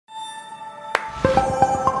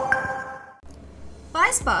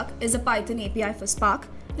PySpark is a Python API for Spark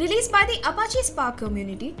released by the Apache Spark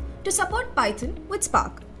community to support Python with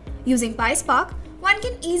Spark. Using PySpark, one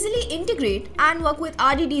can easily integrate and work with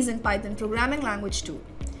RDDs in Python programming language too.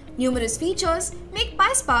 Numerous features make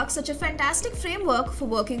PySpark such a fantastic framework for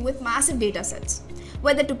working with massive datasets.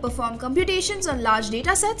 Whether to perform computations on large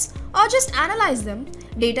datasets or just analyze them,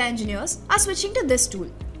 data engineers are switching to this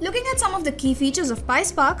tool. Looking at some of the key features of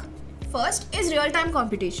PySpark, first is real-time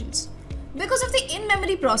computations. Because of the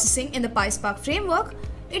in-memory processing in the PySpark framework,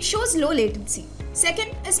 it shows low latency.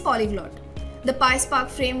 Second is polyglot. The PySpark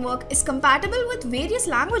framework is compatible with various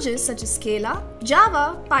languages such as Scala,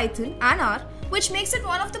 Java, Python, and R, which makes it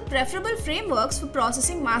one of the preferable frameworks for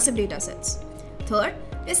processing massive datasets. Third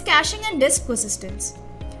is caching and disk persistence.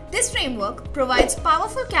 This framework provides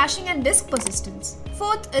powerful caching and disk persistence.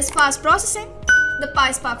 Fourth is fast processing. The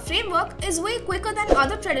PySpark framework is way quicker than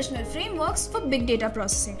other traditional frameworks for big data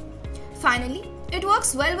processing. Finally, it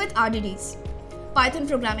works well with RDDs. Python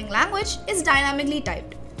programming language is dynamically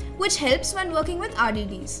typed, which helps when working with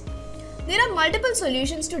RDDs. There are multiple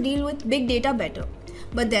solutions to deal with big data better.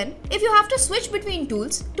 But then, if you have to switch between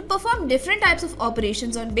tools to perform different types of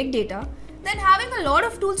operations on big data, then having a lot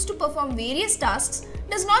of tools to perform various tasks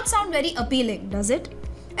does not sound very appealing, does it?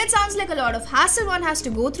 It sounds like a lot of hassle one has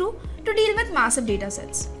to go through to deal with massive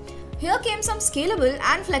datasets. Here came some scalable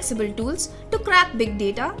and flexible tools to crack big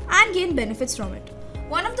data and gain benefits from it.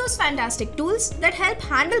 One of those fantastic tools that help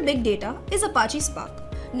handle big data is Apache Spark.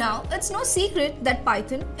 Now, it's no secret that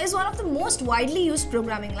Python is one of the most widely used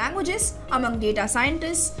programming languages among data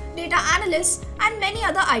scientists, data analysts, and many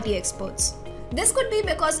other IT experts. This could be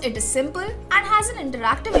because it is simple and has an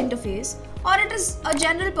interactive interface, or it is a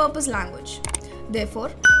general purpose language.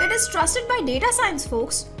 Therefore, it is trusted by data science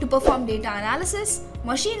folks to perform data analysis,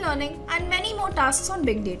 machine learning, and many more tasks on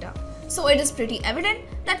big data. So it is pretty evident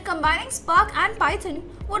that combining Spark and Python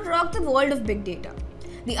would rock the world of big data.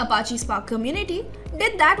 The Apache Spark community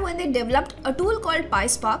did that when they developed a tool called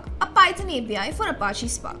PySpark, a Python API for Apache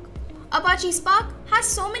Spark. Apache Spark has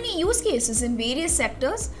so many use cases in various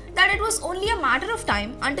sectors that it was only a matter of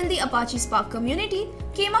time until the Apache Spark community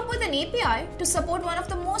came up with an API to support one of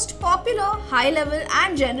the most popular high-level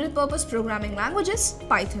and general-purpose programming languages,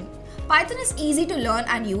 Python. Python is easy to learn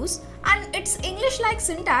and use, and its English-like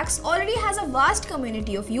syntax already has a vast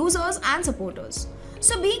community of users and supporters.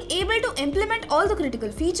 So being able to implement all the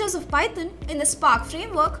critical features of Python in the Spark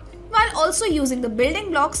framework while also using the building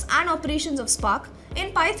blocks and operations of Spark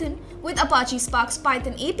in Python with Apache Spark's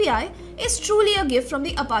Python API is truly a gift from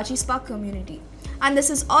the Apache Spark community. And this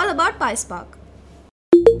is all about PySpark.